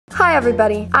Hi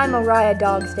everybody, I'm Mariah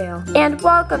Dogsdale, and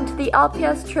welcome to the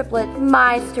LPS Triplet,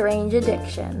 My Strange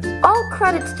Addiction. All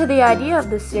credits to the idea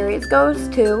of this series goes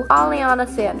to Aleanna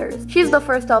Sanders. She's the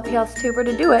first LPS tuber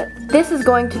to do it. This is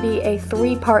going to be a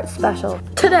 3-part special.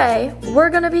 Today,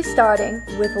 we're going to be starting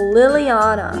with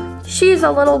Aleanna. She's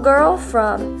a little girl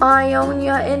from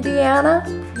Ionia, Indiana,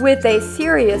 with a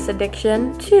serious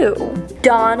addiction to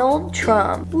Donald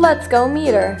Trump. Let's go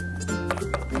meet her.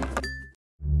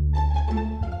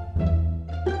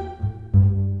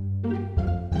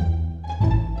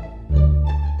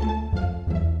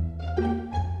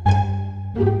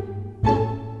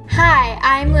 Hi,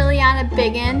 I'm Aleanna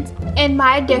Biggins, and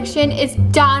my addiction is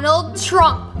Donald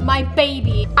Trump, my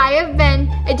baby. I have been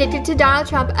addicted to Donald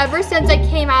Trump ever since I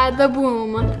came out of the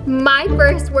womb. My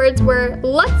first words were,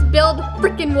 let's build a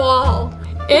freaking wall.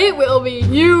 It will be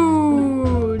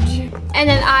huge. And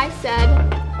then I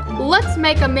said, let's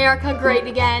make America great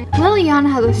again.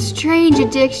 Aleanna has a strange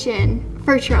addiction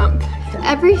for Trump.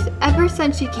 Ever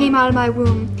since she came out of my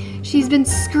womb, she's been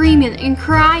screaming and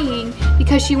crying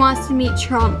because she wants to meet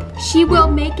Trump. She will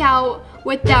make out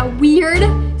with that weird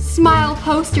smile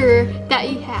poster that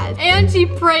he has, and she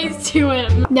prays to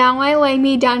him. Now I lay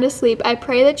me down to sleep. I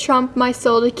pray to Trump my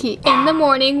soul to keep. In the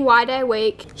morning, wide I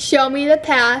wake, show me the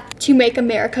path to make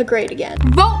America great again.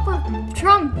 Vote for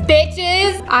Trump,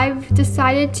 bitches! I've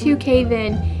decided to cave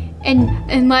in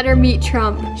and let her meet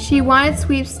Trump. She wanted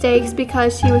sweepstakes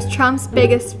because she was Trump's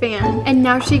biggest fan, and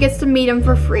now she gets to meet him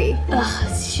for free.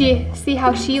 Ugh, see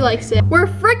how she likes it. We're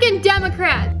freaking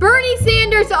Democrats. Bernie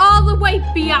Sanders all the way,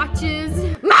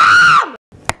 biatches. Mom!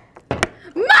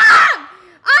 Mom!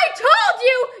 I told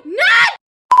you not!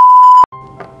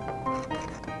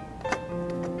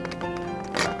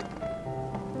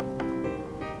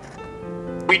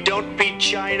 We don't beat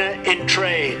China in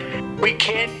trade. We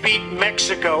can't beat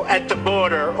Mexico at the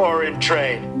border or in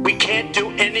trade. We can't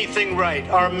do anything right.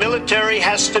 Our military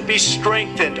has to be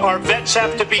strengthened. Our vets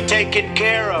have to be taken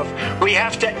care of. We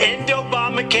have to end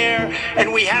Obamacare,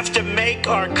 and we have to make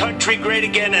our country great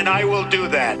again, and I will do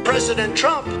that. President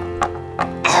Trump.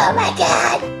 Oh my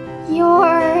God.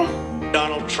 You're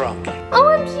Donald Trump.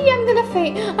 OMG, I'm gonna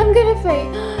faint. I'm gonna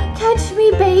faint. Catch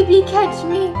me, baby, catch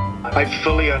me. I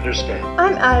fully understand.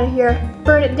 I'm out of here.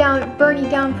 Burn it down. Burn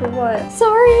it down for what?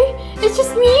 Sorry, it's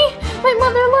just me. My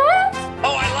mother left.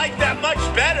 Oh, I like that much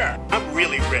better. I'm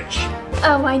really rich.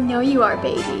 Oh, I know you are,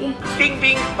 baby. Bing,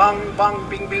 bing, bong, bong,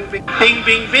 bing, bing, bing. Bing,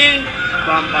 bing, bing,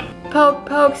 bong, bong. Poke,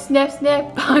 poke, sniff, sniff,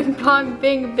 bong, bong,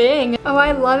 bing, bing. Oh,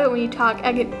 I love it when you talk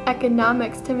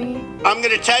economics to me. I'm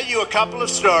gonna tell you a couple of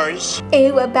stories.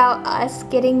 Ew, about us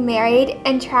getting married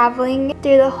and traveling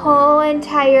through the whole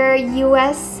entire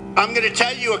U.S. I'm gonna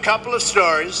tell you a couple of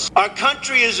stories. Our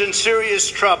country is in serious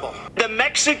trouble. The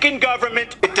Mexican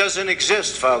government, it doesn't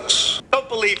exist, folks. Don't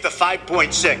believe the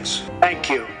 5.6. Thank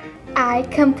you. I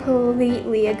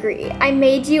completely agree. I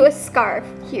made you a scarf.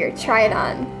 Here, try it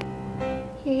on.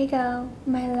 Here you go,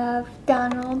 my love,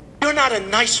 Donald. You're not a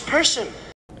nice person.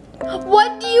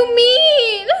 What do you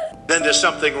mean? Then there's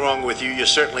something wrong with you. You're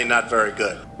certainly not very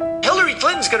good. Hillary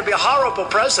Clinton's gonna be a horrible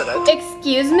president.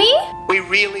 Excuse me? We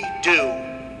really do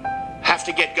have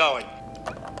to get going.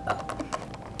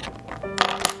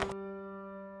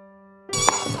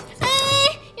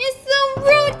 It's so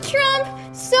rude,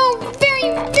 Trump. So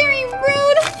very, very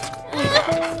rude.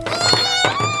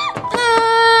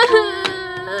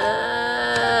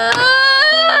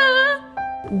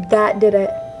 That did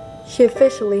it. She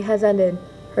officially has ended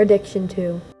her addiction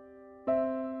to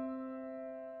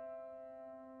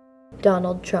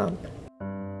Donald Trump.